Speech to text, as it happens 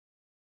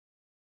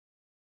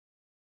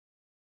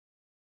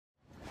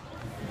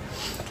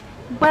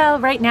Well,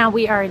 right now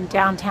we are in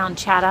downtown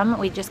Chatham.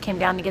 We just came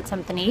down to get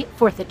something to eat.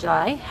 4th of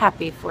July.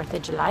 Happy 4th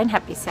of July and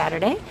happy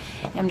Saturday.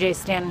 MJ's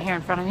standing here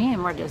in front of me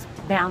and we're just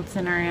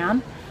bouncing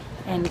around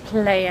and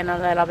playing a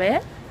little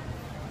bit.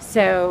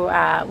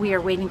 So we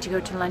are waiting to go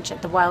to lunch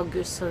at the Wild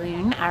Goose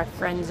Saloon. Our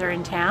friends are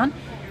in town.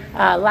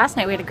 Last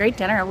night we had a great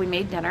dinner. We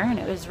made dinner and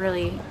it was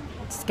really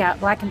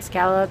blackened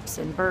scallops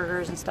and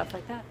burgers and stuff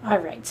like that.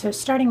 Alright, so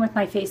starting with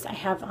my face, I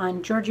have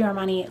on Giorgio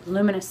Armani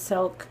Luminous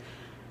Silk.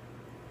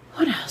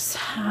 What else?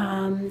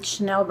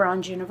 Chanel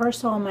Bronze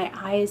Universal. On my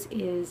eyes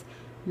is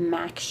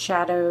MAC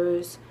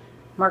Shadows,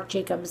 Marc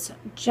Jacobs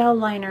Gel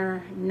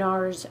Liner,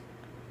 NARS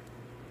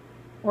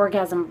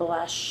Orgasm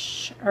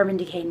Blush, Urban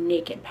Decay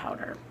Naked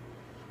Powder.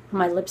 On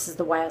my lips is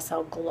the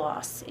YSL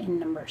Gloss in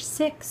number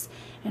 6,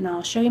 and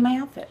I'll show you my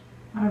outfit.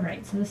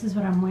 Alright, so this is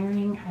what I'm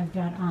wearing. I've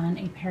got on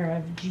a pair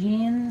of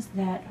jeans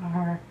that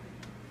are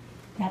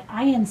that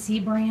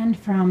INC brand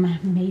from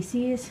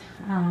Macy's.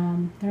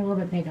 They're a little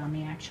bit big on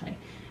me actually.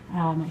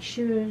 My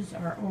shoes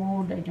are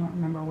old. I don't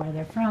remember where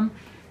they're from.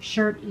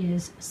 Shirt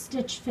is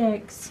Stitch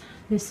Fix.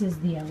 This is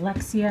the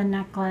Alexia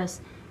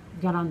necklace.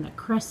 I've got on the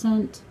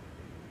Crescent.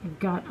 I've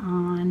got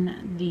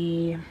on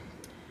the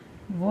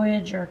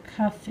Voyager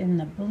cuff in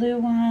the blue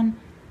one.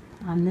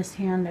 On this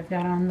hand, I've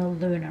got on the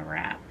Luna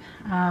wrap.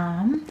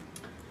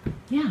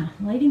 Yeah,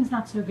 lighting's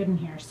not so good in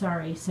here.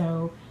 Sorry.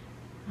 So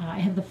I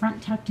have the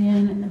front tucked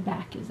in and the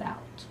back is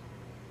out.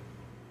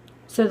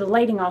 So the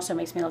lighting also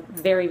makes me look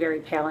very,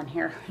 very pale in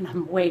here, and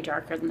I'm way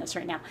darker than this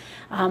right now.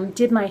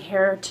 Did my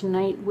hair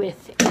tonight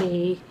with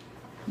a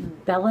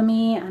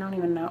Bellamy, I don't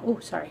even know, oh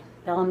sorry,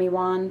 Bellamy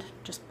wand,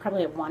 just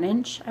probably a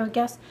 1-inch I would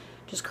guess.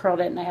 Just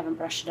curled it and I haven't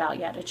brushed it out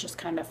yet, it's just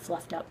kind of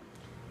fluffed up.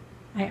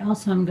 I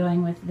also am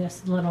going with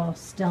this little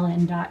Stella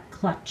 & Dot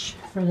clutch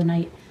for the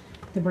night,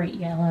 the bright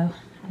yellow.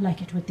 I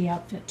like it with the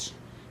outfit.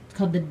 It's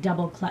called the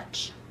Double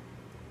Clutch.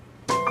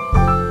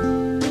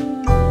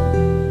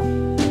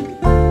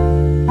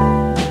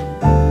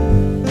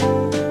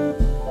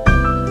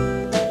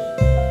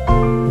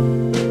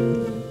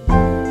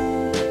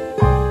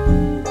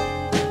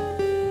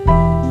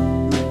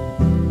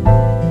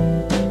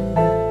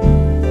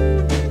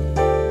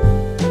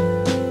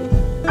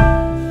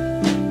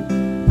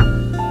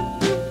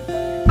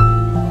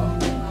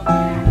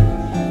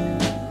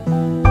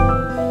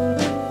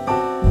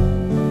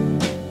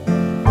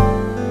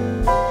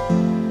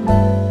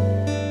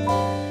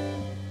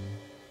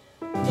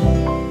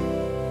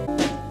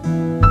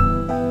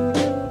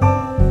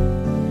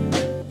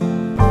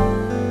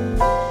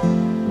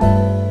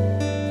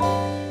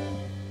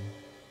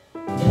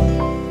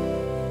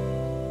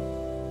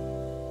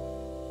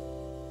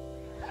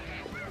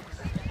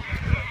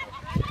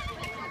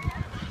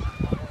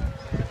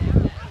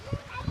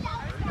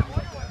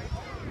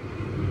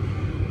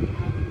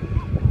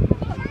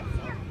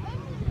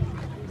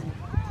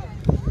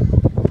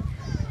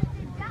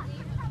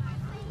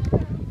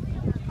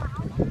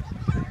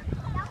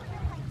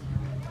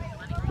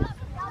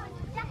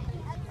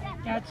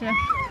 Gotcha.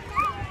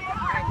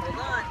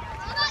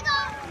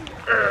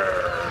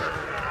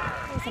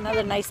 It was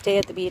another nice day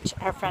at the beach.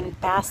 Our friend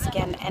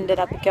Baskin ended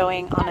up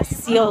going on a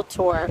seal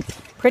tour.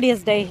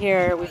 Prettiest day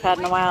here we've had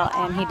in a while,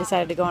 and he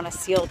decided to go on a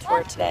seal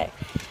tour today.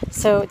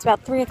 So it's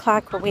about 3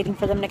 o'clock. We're waiting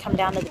for them to come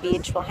down to the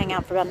beach. We'll hang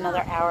out for about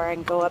another hour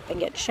and go up and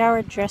get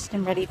showered, dressed,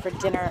 and ready for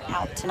dinner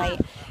out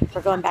tonight.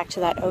 We're going back to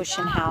that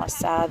ocean house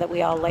that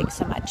we all like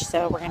so much.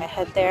 So we're going to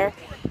head there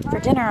for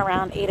dinner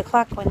around 8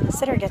 o'clock when the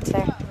sitter gets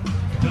there.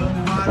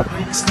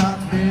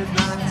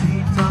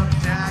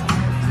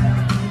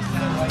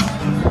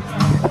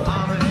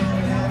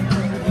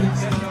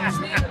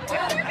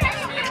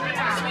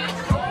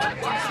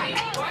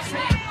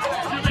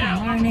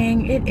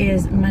 It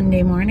is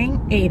Monday morning,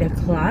 8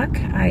 o'clock.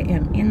 I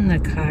am in the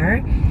car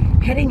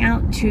heading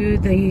out to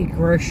the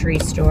grocery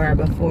store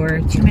before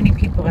too many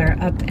people are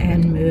up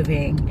and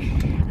moving.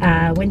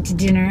 Went to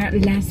dinner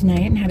last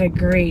night and had a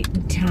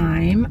great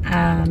time.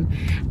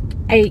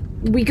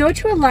 We go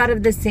to a lot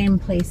of the same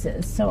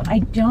places, so I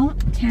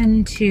don't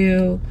tend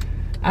to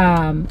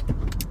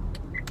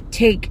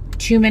take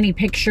too many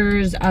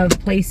pictures of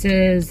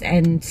places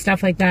and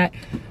stuff like that,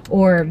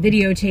 or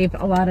videotape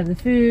a lot of the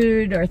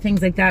food or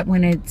things like that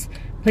when it's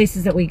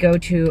places that we go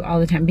to all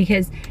the time,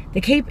 because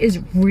the Cape is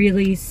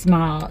really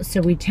small,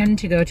 so we tend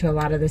to go to a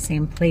lot of the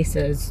same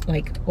places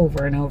like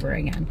over and over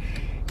again.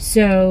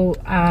 So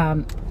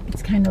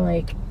it's kind of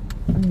like,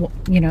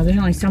 you know, there's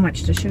only so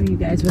much to show you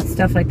guys with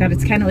stuff like that.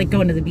 It's kind of like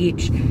going to the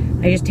beach.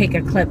 I just take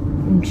a clip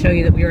and show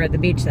you that we were at the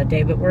beach that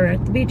day, but we're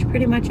at the beach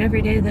pretty much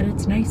every day that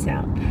it's nice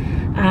out.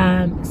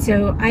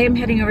 So I am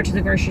heading over to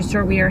the grocery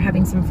store. We are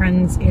having some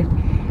friends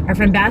our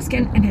friend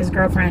Baskin and his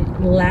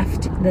girlfriend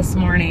left this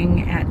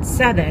morning at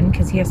 7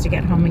 because he has to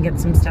get home and get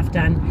some stuff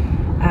done.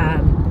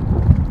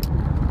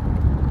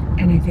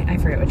 And I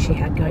forget what she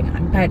had going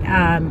on, but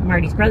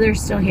Marty's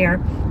brother's still here.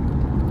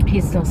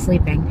 He's still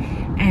sleeping.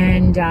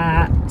 And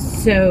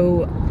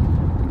so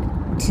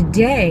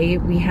today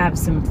we have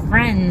some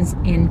friends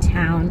in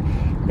town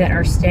that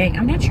are staying.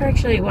 I'm not sure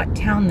actually what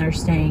town they're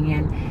staying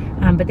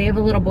in, but they have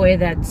a little boy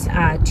that's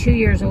 2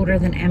 years older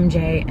than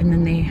MJ, and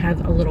then they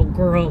have a little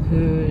girl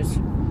who's,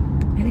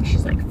 I think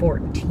she's like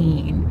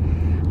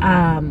 14.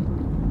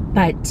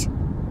 But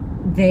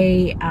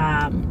they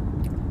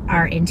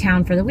are in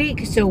town for the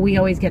week, so we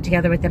always get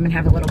together with them and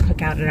have a little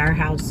cookout at our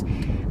house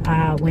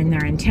when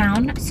they're in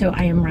town. So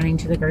I am running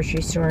to the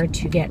grocery store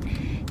to get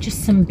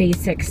just some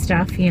basic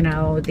stuff, you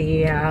know,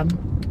 the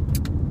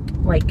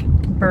like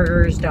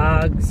burgers,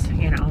 dogs,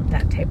 you know,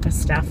 that type of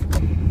stuff.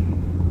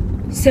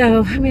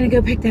 So I'm gonna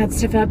go pick that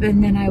stuff up,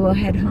 and then I will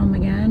head home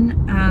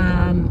again.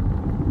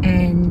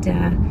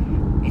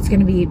 It's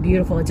gonna be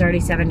beautiful. It's already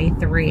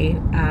 73,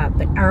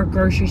 but our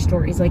grocery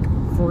store is like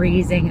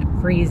freezing.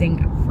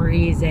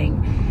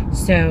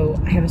 So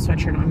I have a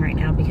sweatshirt on right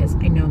now because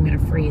I know I'm gonna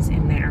freeze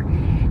in there.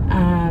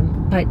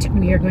 But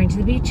we are going to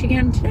the beach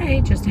again today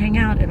just to hang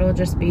out. It'll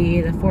just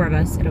be the 4 of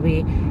us. It'll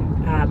be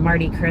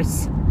Marty,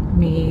 Chris,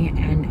 me,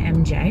 and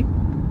MJ.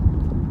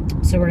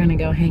 So we're gonna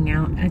go hang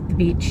out at the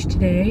beach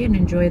today and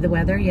enjoy the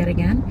weather yet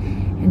again.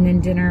 And then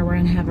dinner we're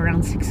gonna have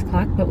around 6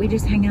 o'clock, but we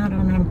just hang out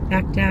on a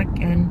back deck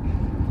and,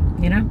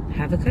 you know,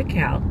 have a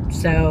cookout.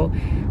 So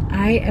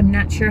I am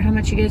not sure how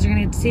much you guys are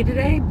gonna get to see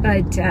today,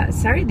 but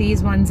sorry,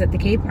 these ones at the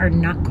Cape are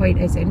not quite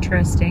as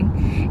interesting.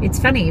 It's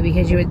funny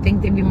because you would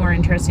think they'd be more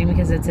interesting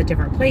because it's a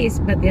different place,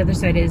 but the other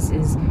side is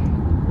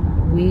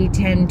we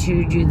tend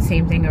to do the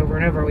same thing over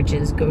and over, which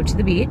is go to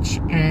the beach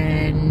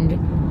and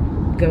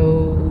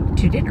go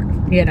to dinner.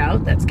 You know,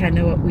 that's kind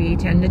of what we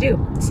tend to do.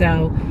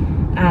 So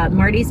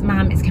Marty's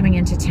mom is coming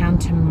into town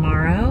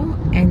tomorrow,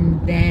 and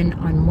then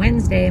on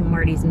Wednesday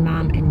Marty's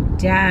mom and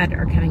dad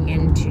are coming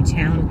into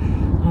town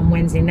on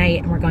Wednesday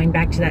night, and we're going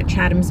back to that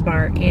Chatham's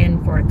Bar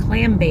Inn for a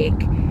clam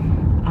bake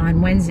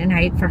on Wednesday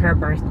night for her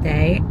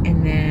birthday.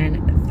 And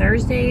then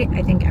Thursday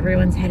I think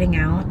everyone's heading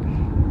out,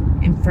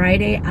 and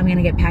Friday I'm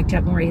gonna get packed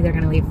up, and we're either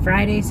gonna leave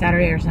Friday,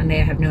 Saturday, or Sunday.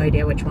 I have no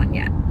idea which one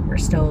yet. We're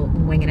still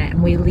winging it,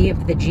 and we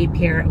leave the Jeep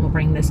here and we'll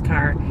bring this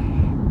car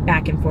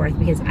back and forth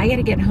because I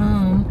gotta get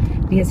home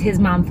because his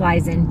mom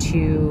flies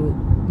into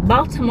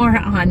Baltimore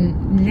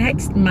on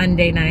next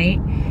Monday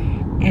night,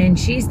 and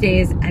she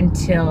stays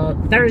until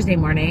Thursday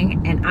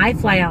morning, and I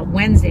fly out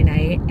Wednesday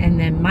night, and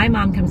then my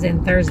mom comes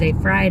in Thursday,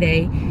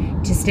 Friday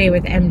to stay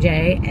with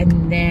MJ,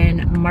 and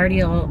then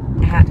Marty will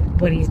have,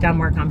 when he's done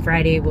work on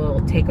Friday, will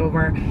take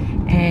over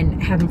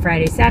and have him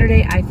Friday,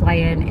 Saturday. I fly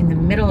in the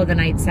middle of the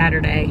night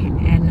Saturday,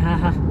 and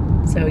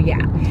so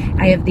yeah,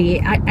 I have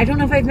the, I don't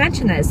know if I've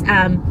mentioned this,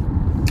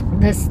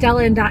 the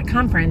Stella and Dot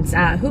conference,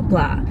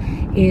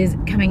 Hoopla, is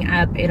coming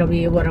up. It'll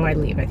be, what do I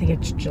leave? I think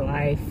it's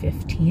July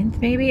 15th,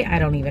 maybe? I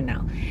don't even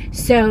know.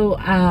 So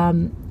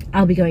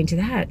I'll be going to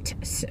that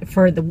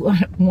for the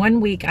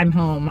 1 week I'm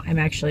home. I'm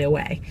actually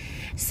away.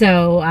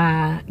 So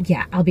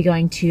yeah, I'll be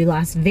going to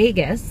Las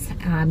Vegas,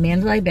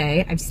 Mandalay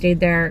Bay. I've stayed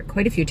there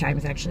quite a few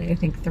times, actually. I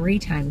think 3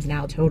 times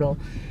now total.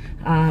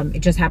 It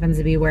just happens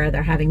to be where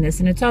they're having this,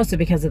 and it's also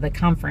because of the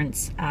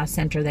conference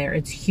center there.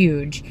 It's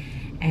huge,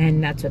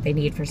 and that's what they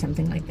need for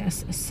something like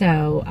this.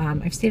 So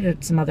I've stayed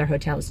at some other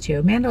hotels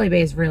too. Mandalay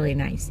Bay is really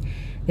nice.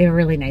 They have a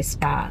really nice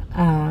spa.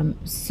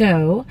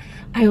 So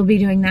I will be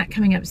doing that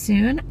coming up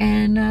soon.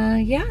 And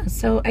yeah,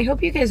 so I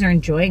hope you guys are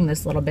enjoying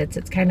this little bits.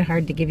 It's kind of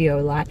hard to give you a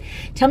lot.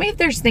 Tell me if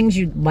there's things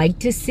you'd like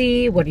to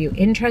see. What are you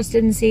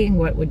interested in seeing?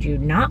 What would you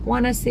not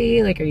want to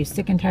see? Like, are you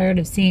sick and tired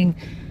of seeing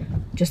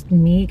just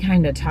me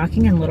kind of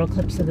talking in little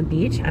clips of the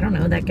beach? I don't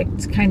know, that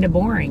gets kind of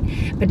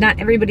boring. But not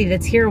everybody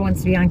that's here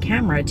wants to be on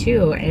camera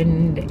too,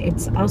 and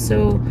it's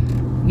also,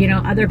 you know,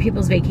 other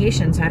people's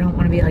vacations, so I don't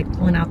want to be like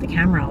pulling out the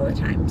camera all the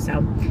time. So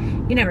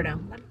you never know.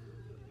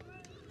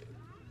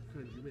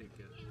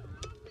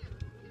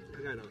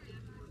 I got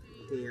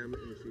ham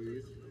and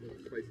cheese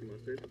with spicy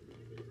mustard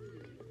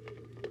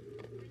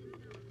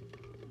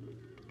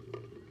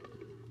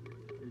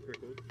and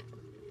pickles.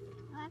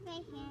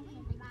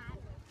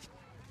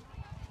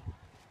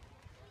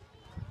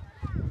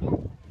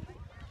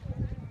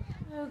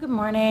 Oh, good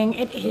morning.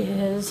 It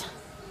is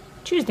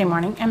Tuesday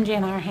morning. MJ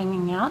and I are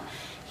hanging out.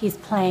 He's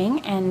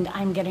playing and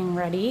I'm getting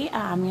ready.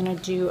 I'm gonna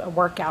do a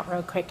workout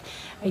real quick.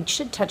 I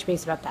should touch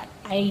base about that.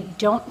 I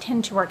don't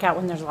tend to work out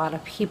when there's a lot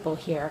of people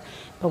here,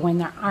 but when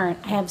there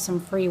aren't, I have some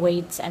free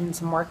weights and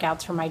some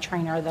workouts from my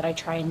trainer that I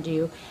try and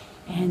do,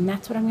 and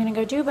that's what I'm gonna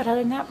go do. But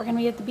other than that, we're gonna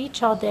be at the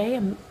beach all day,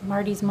 and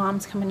Marty's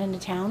mom's coming into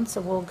town, so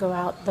we'll go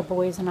out, the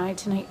boys and I,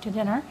 tonight to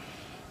dinner.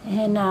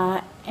 And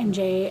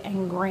MJ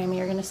and Grammy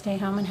are gonna stay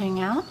home and hang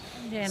out.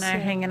 MJ and I are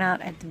hanging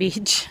out at the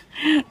beach.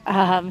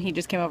 He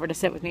just came over to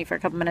sit with me for a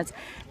couple minutes.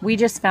 We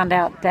just found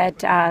out that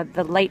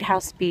the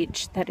Lighthouse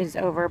Beach that is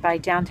over by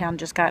downtown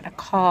just got a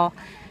call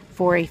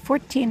for a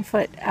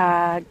 14-foot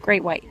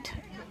great white,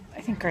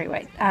 I think great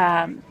white,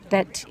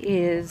 that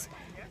is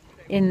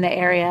in the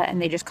area,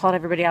 and they just called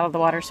everybody out of the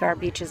water, so our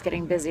beach is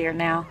getting busier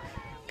now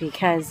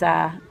because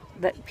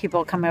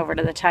people come over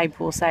to the tide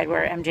pool side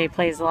where MJ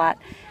plays a lot,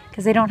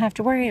 because they don't have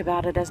to worry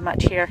about it as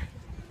much here.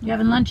 You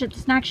having lunch at the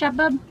snack shop,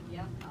 bub?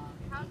 Yeah.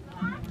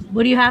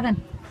 What are you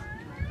having?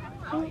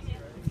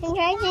 and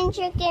fries and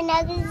chicken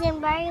nuggets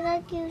and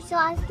barbecue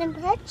sauce and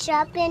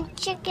ketchup and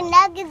chicken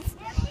nuggets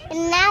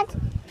and that.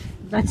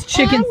 That's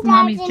chicken, And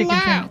mommy's that's chicken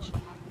enough. sandwich.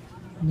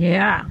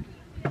 Yeah.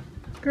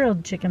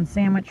 Grilled chicken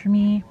sandwich for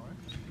me.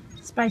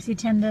 Spicy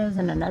tenders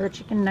and another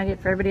chicken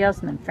nugget for everybody else,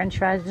 and then french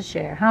fries to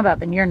share. How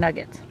about your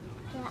nuggets?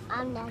 Yeah,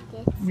 I'm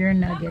nuggets. Your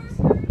nuggets.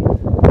 The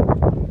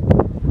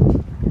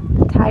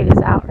tide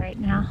is out right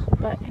now,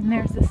 and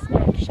there's the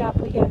snack shop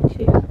we go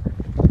to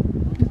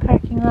in the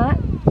parking lot.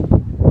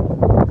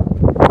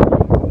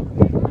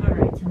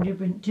 Alright, so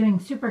I'm doing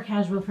super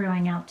casual for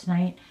going out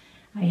tonight.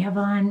 I have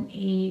on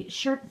a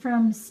shirt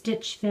from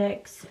Stitch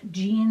Fix,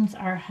 jeans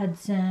are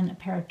Hudson, a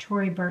pair of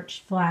Tory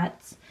Burch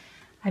flats.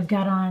 I've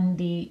got on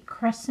the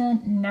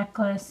Crescent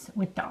necklace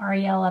with the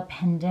Auriela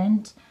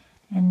pendant.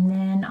 And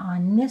then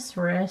on this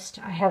wrist,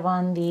 I have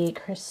on the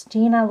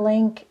Christina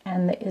link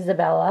and the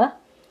Isabella.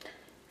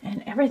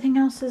 And everything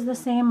else is the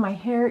same. My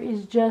hair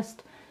is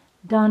just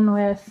done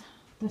with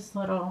this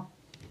the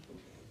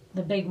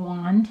big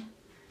wand.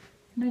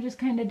 And I just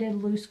kind of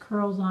did loose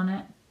curls on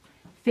it.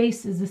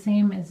 Face is the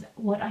same as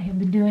what I have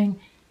been doing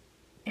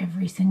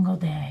every single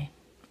day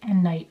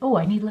and night. Oh,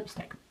 I need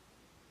lipstick.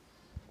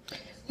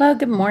 Well,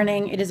 good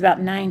morning. It is about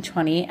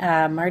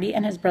 9:20. Marty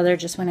and his brother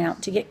just went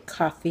out to get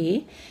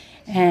coffee,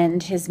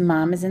 and his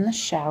mom is in the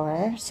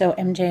shower. So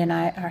MJ and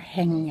I are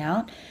hanging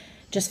out.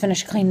 Just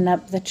finished cleaning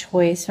up the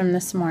toys from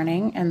this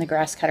morning, and the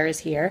grass cutter is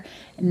here.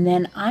 And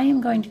then I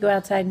am going to go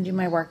outside and do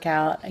my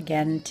workout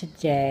again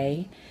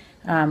today.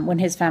 When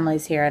his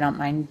family's here, I don't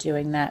mind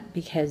doing that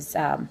because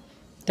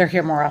they're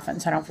here more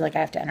often, so I don't feel like I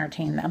have to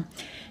entertain them.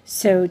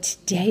 So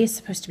today is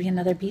supposed to be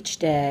another beach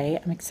day.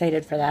 I'm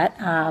excited for that.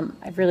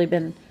 I've really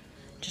been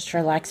just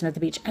relaxing at the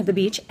beach. At the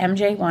beach,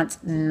 MJ wants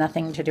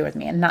nothing to do with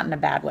me, and not in a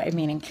bad way,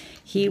 meaning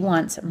he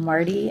wants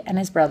Marty and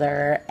his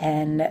brother,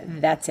 and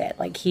that's it.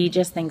 Like, he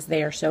just thinks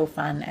they are so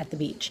fun at the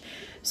beach.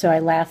 So I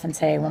laugh and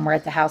say when we're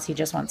at the house, he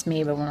just wants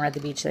me, but when we're at the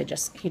beach,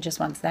 he just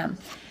wants them.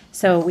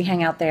 So we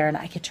hang out there, and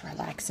I get to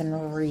relax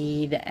and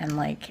read and,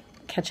 like,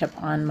 catch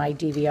up on my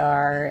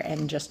DVR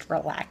and just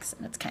relax,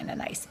 and it's kind of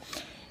nice.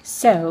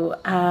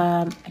 So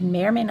I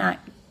may or may not,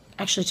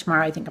 actually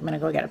tomorrow I think I'm going to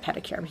go get a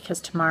pedicure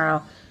because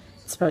tomorrow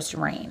it's supposed to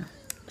rain.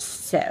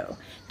 So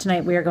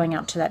tonight we are going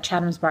out to that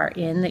Chatham's Bar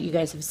Inn that you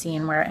guys have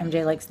seen where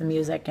MJ likes the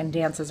music and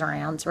dances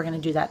around. So we're going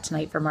to do that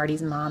tonight for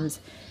Marty's mom's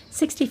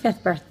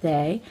 65th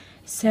birthday.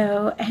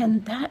 So,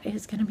 and that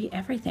is going to be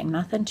everything.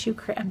 Nothing too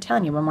crazy. I'm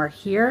telling you, when we're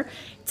here,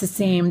 it's the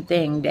same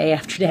thing day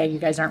after day. You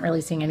guys aren't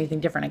really seeing anything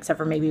different except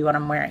for maybe what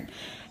I'm wearing.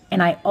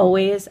 And I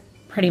always,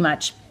 pretty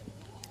much,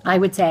 I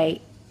would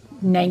say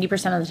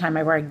 90% of the time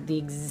I wear the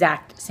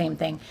exact same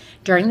thing.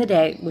 During the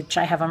day, which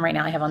I have on right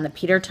now, I have on the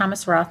Peter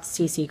Thomas Roth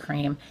CC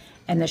cream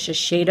and the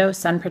Shiseido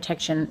Sun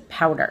Protection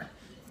Powder.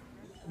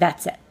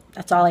 That's it.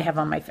 That's all I have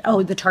on my face.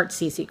 Oh, the Tarte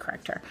CC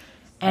corrector.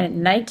 And at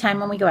nighttime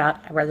when we go out,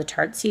 I wear the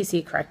Tarte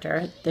CC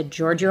corrector, the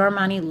Giorgio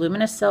Armani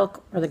Luminous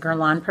Silk, or the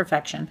Guerlain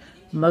Perfection.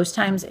 Most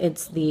times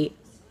it's the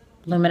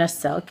Luminous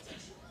Silk.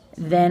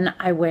 Then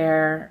I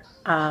wear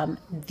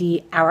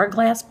the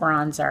Hourglass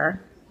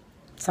Bronzer.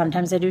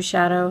 Sometimes I do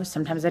shadow,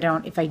 sometimes I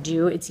don't. If I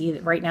do, it's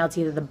either, right now it's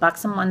either the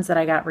Buxom ones that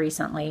I got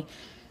recently,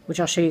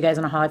 which I'll show you guys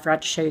in a haul. I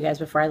forgot to show you guys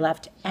before I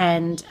left.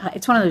 And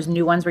it's one of those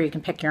new ones where you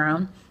can pick your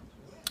own.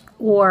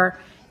 Or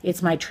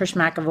it's my Trish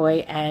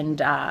McAvoy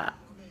and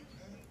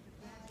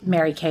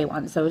Mary Kay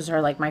ones. Those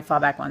are like my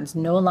fallback ones.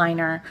 No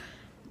liner,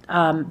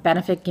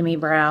 Benefit Gimme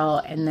Brow,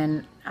 and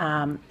then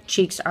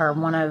cheeks are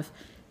one of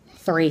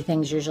three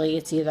things usually.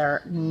 It's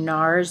either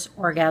NARS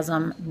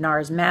Orgasm,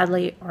 NARS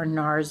Madly, or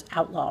NARS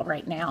Outlaw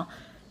right now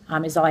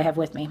is all I have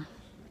with me.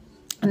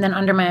 And then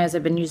under my eyes,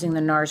 I've been using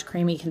the NARS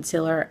Creamy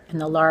Concealer and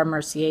the Laura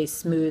Mercier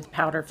Smooth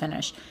Powder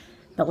Finish.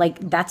 But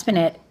like, that's been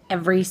it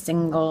every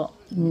single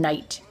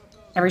night.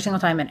 Every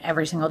single time and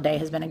every single day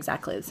has been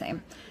exactly the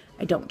same.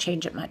 I don't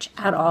change it much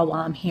at all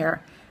while I'm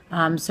here.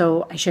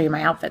 So I show you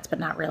my outfits, but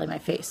not really my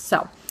face.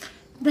 So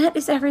that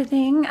is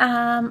everything.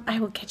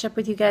 I will catch up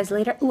with you guys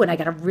later. Ooh, and I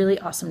got a really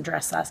awesome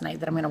dress last night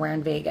that I'm going to wear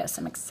in Vegas.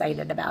 I'm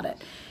excited about it.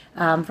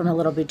 From a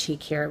little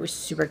boutique here. It was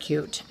super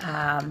cute.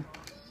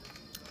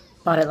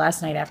 Bought it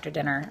last night after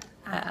dinner.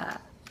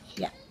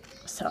 Yeah,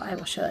 so I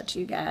will show that to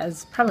you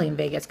guys. Probably in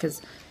Vegas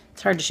because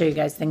it's hard to show you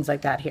guys things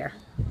like that here.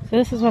 So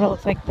this is what it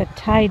looks like. The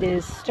tide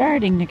is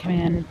starting to come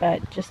in,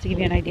 but just to give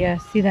you an idea,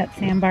 see that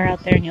sandbar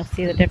out there, and you'll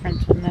see the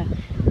difference when the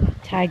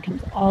tide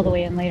comes all the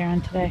way in later on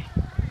today.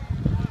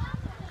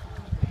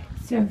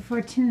 So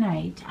for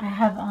tonight, I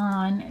have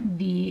on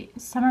the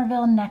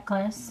Somerville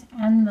necklace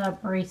and the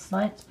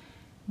bracelet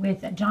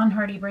with a John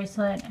Hardy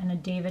bracelet and a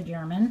David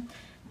Yurman.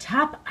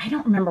 Top, I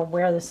don't remember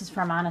where this is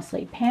from,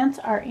 honestly. Pants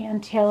are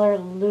Ann Taylor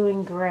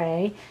Lewin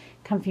Gray,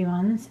 comfy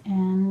ones,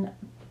 and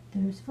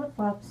those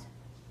flip-flops.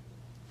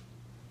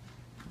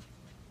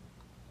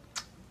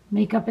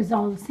 Makeup is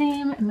all the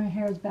same, and my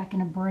hair is back in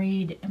a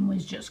braid and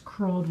was just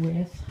curled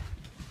with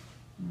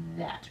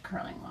that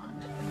curling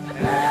wand.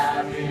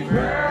 Happy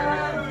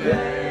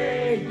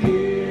birthday,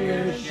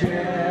 dear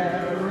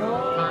Cheryl.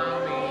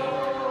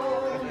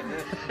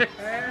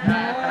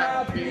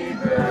 Happy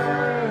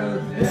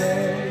birthday.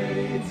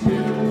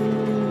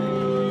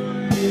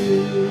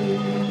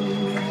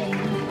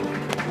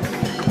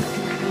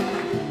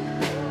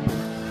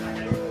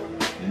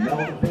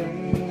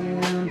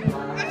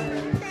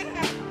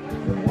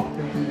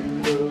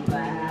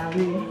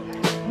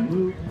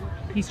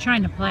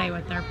 trying to play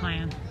with their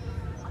plan.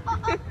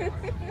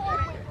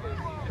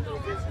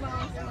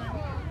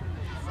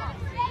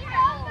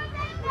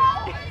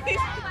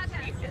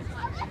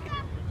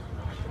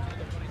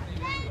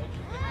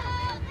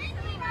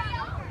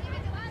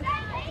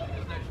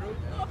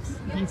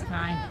 He's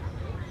fine.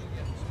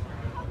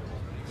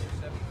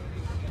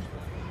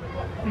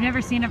 I've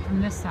never seen it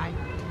from this side.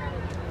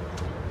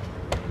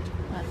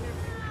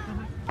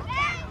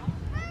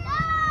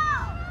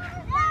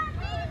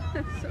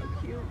 That's so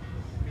cute.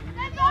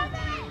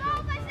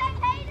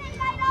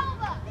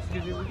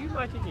 Excuse me, would you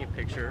mind taking a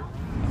picture?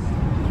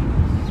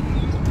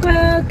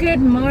 Well, good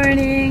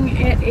morning.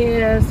 It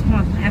is,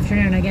 well,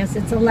 afternoon, I guess.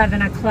 It's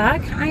 11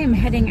 o'clock. I am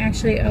heading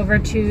actually over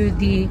to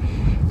the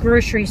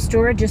grocery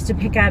store just to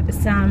pick up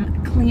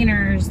some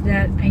cleaners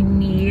that I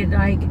need,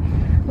 like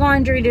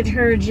laundry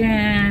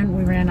detergent.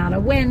 We ran out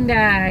of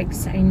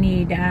Windex. I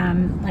need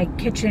like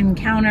kitchen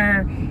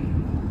counter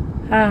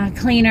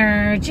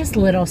cleaner, just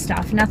little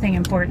stuff, nothing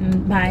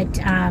important, but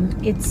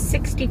it's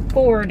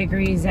 64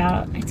 degrees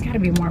out. It's got to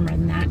be warmer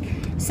than that.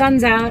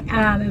 Sun's out.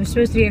 It was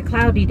supposed to be a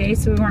cloudy day,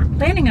 so we weren't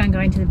planning on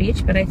going to the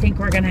beach, but I think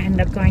we're going to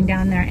end up going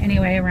down there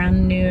anyway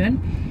around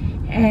noon.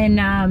 And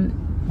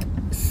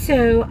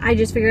so I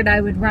just figured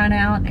I would run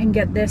out and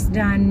get this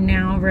done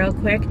now real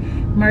quick.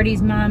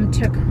 Marty's mom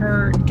took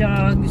her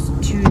dogs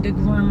to the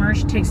groomer.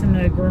 She takes them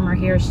to the groomer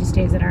here. She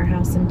stays at our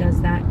house and does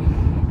that.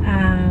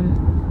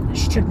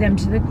 She took them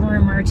to the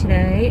groomer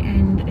today,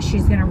 and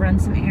she's going to run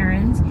some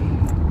errands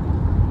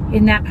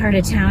in that part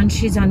of town.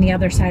 She's on the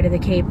other side of the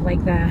Cape,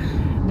 like the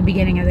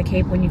beginning of the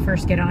Cape when you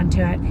first get onto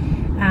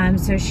it.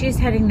 So she's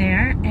heading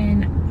there,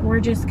 and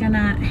we're just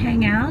gonna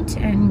hang out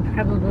and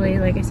probably,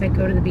 like I said,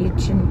 go to the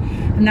beach. And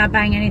I'm not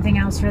buying anything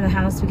else for the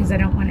house because I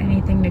don't want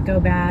anything to go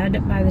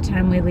bad by the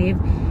time we leave.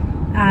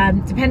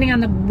 Depending on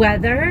the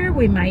weather,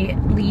 we might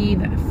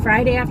leave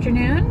Friday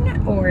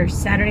afternoon or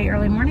Saturday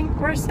early morning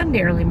or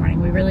Sunday early morning.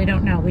 We really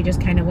don't know. We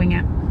just kind of wing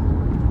it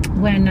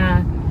when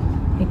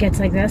it gets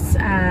like this.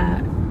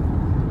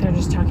 They're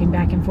just talking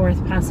back and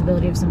forth,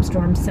 possibility of some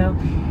storms. So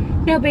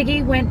no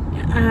biggie. Went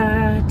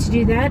to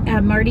do that.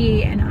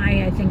 Marty and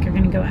I think, are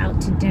going to go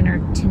out to dinner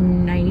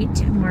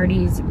tonight.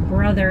 Marty's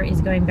brother is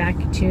going back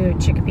to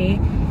Chicopee.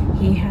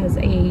 He has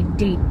a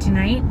date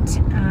tonight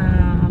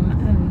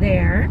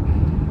there.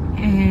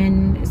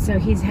 And so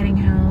he's heading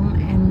home,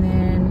 and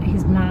then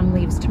his mom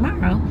leaves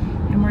tomorrow,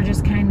 and we're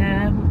just going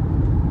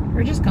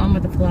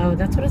with the flow.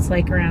 That's what it's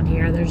like around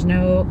here. There's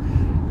no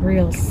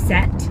real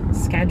set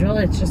schedule.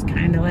 It's just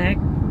kind of like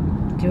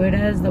do it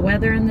as the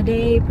weather and the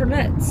day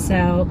permits.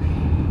 So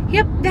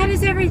yep, that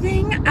is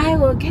everything. I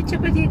will catch up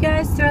with you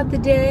guys throughout the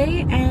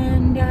day,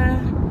 and yeah,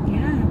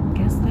 I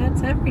guess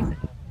that's everything.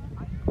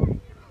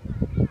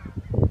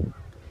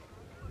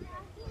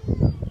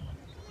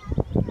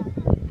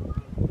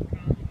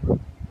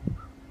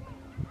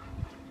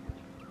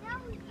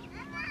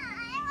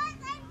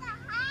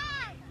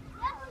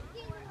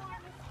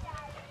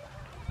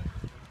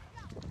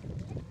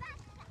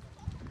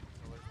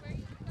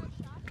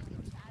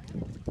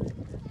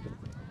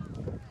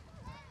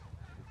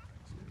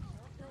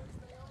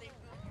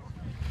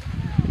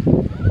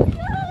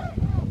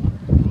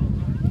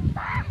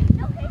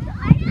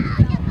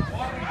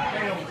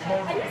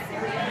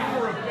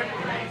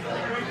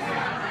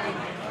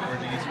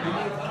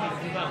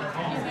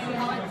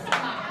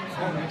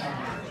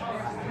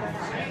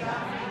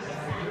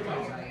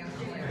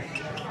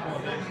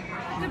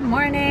 Good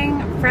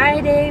morning,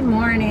 Friday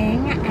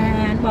morning,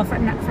 and well,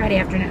 not Friday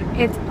afternoon.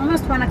 It's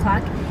almost 1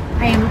 o'clock.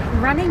 I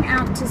am running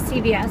out to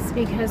CVS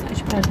because I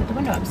should probably put the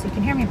window up so you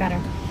can hear me better.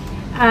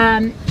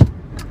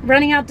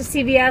 Running out to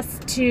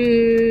CVS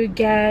to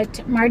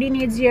get, Marty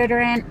needs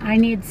deodorant, I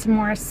need some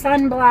more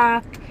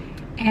sunblock,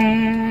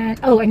 and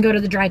and go to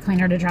the dry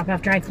cleaner to drop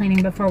off dry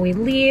cleaning before we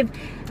leave.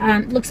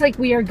 Looks like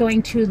we are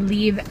going to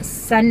leave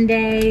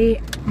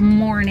Sunday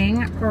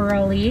morning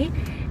early,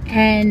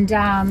 and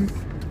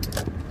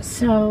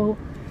so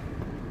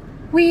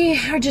we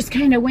are just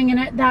kind of winging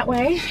it that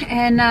way,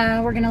 and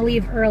we're gonna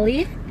leave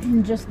early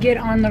and just get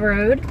on the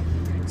road.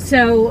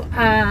 So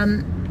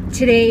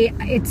today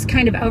it's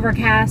kind of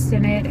overcast,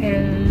 and it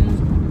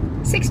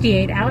is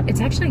 68 out. It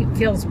actually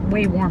feels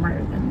way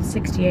warmer than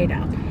 68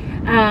 out.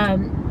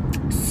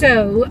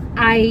 So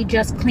I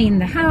just cleaned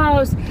the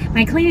house.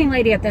 My cleaning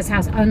lady at this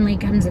house only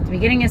comes at the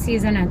beginning of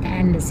season and at the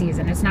end of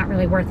season. It's not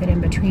really worth it in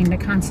between to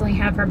constantly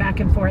have her back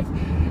and forth.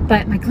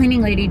 But my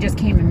cleaning lady just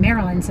came in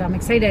Maryland, so I'm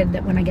excited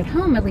that when I get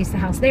home, at least the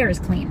house there is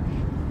clean.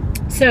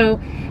 So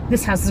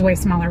this house is way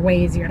smaller,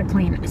 way easier to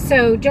clean.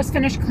 So just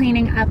finished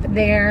cleaning up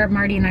there.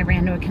 Marty and I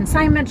ran to a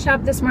consignment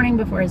shop this morning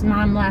before his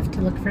mom left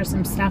to look for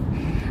some stuff.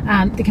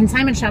 The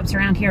consignment shops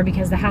around here,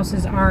 because the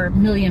houses are $1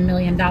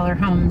 million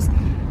homes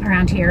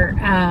around here,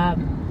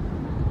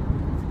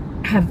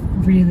 have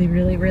really,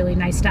 really, really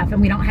nice stuff.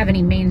 And we don't have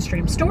any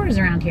mainstream stores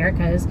around here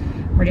because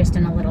we're just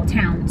in a little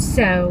town.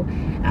 So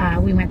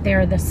we went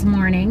there this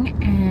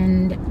morning,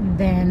 and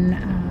then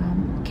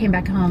came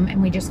back home,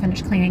 and we just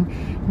finished cleaning.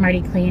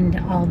 Marty cleaned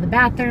all the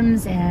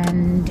bathrooms,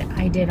 and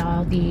I did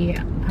all the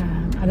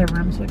other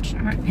rooms, which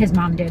his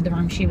mom did, the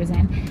room she was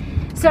in.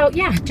 So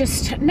yeah,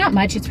 just not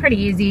much. It's pretty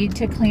easy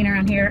to clean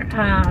around here.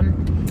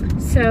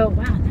 So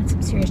wow, that's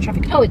some serious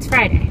traffic. Oh, it's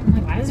Friday. I'm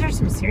like, why is there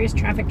some serious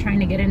traffic trying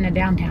to get into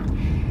downtown?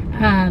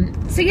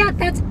 So yeah,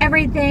 that's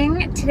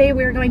everything. Today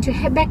we're going to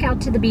head back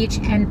out to the beach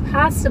and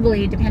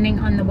possibly, depending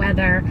on the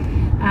weather,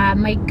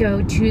 might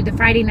go to the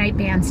Friday night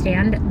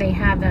bandstand. They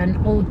have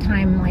an old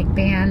time like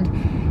band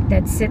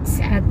that sits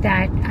at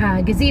that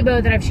gazebo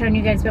that I've shown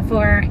you guys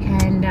before,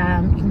 and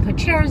you can put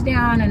chairs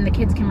down and the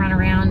kids can run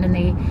around, and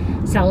they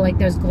sell like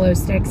those glow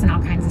sticks and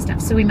all kinds of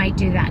stuff. So we might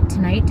do that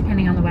tonight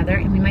depending on the weather,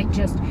 and we might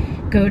just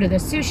go to the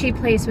sushi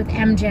place with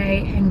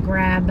MJ and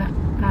grab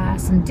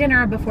some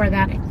dinner before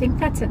that. I think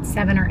that's at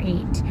 7 or 8.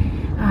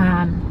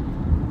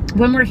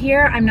 When we're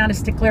here, I'm not a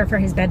stickler for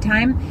his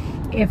bedtime.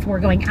 If we're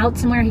going out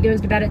somewhere, he goes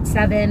to bed at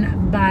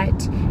 7,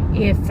 but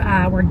if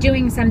we're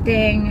doing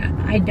something,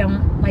 I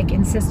don't like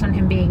insist on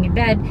him being in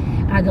bed.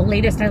 The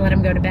latest I let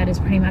him go to bed is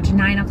pretty much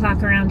 9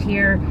 o'clock around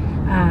here.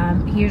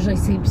 He usually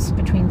sleeps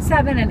between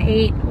 7 and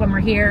 8 when we're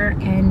here,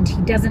 and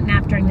he doesn't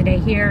nap during the day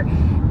here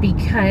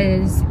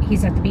because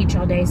he's at the beach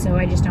all day, so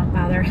I just don't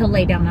bother. He'll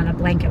lay down on a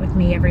blanket with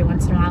me every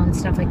once in a while and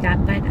stuff like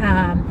that, but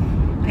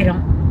I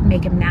don't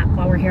make him nap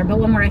while we're here. But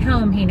when we're at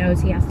home, he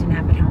knows he has to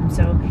nap at home,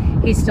 so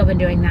he's still been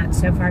doing that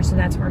so far, so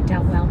that's worked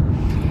out well.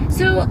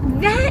 So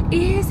that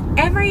is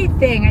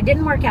everything. I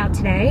didn't work out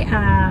today,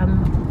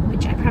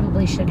 which I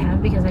probably should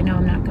have because I know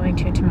I'm not going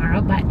to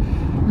tomorrow, but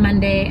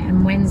Monday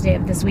and Wednesday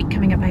of this week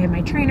coming up, I have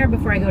my trainer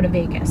before I go to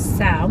Vegas.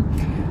 So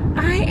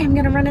I am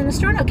going to run in the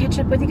store and I'll catch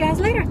up with you guys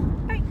later.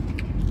 Bye.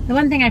 The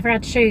one thing I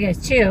forgot to show you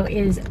guys too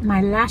is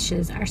my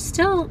lashes are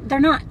still, they're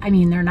not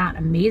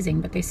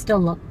amazing, but they still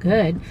look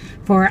good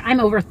I'm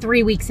over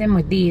 3 weeks in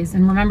with these.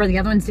 And remember, the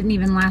other ones didn't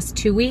even last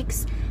 2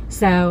 weeks.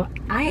 So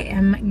I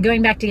am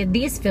going back to get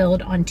these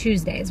filled on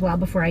Tuesday as well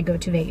before I go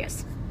to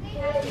Vegas.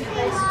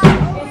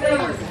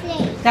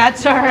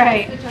 That's all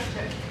right.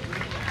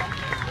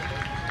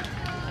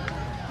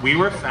 We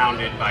were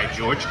founded by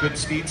George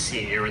Goodspeed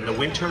Sr. in the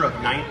winter of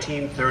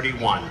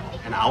 1931,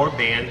 and our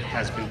band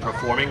has been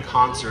performing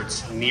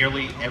concerts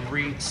nearly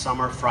every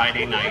summer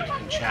Friday night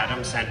in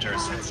Chatham Center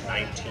since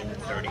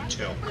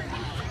 1932.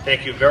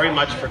 Thank you very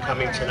much for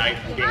coming tonight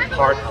and being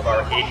part of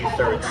our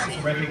 83rd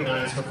season.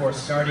 Recognized before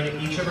starting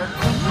each of our...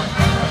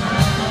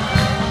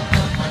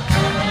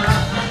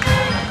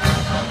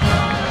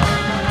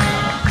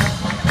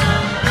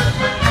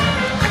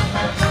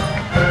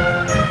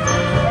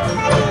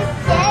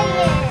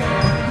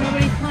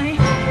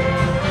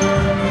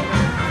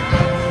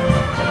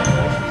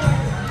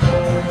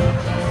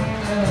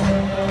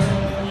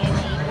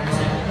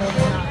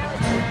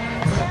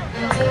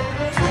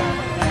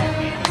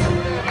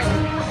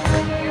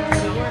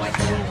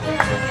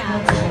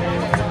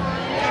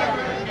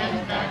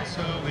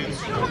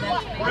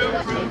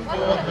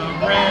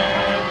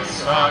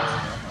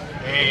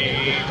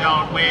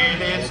 Don't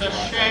win, it's a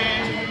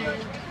shame.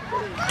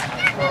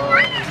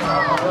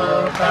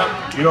 All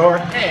about your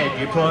head,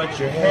 you put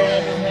your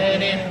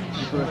head in,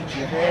 you put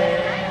your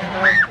head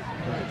up,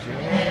 put your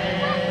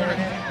head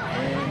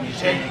in, and you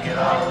take it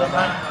all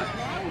about.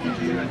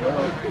 You go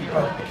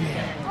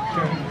again,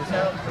 turn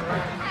yourself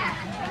around.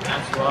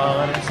 That's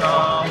what it's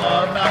all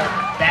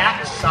about.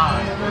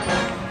 Backside.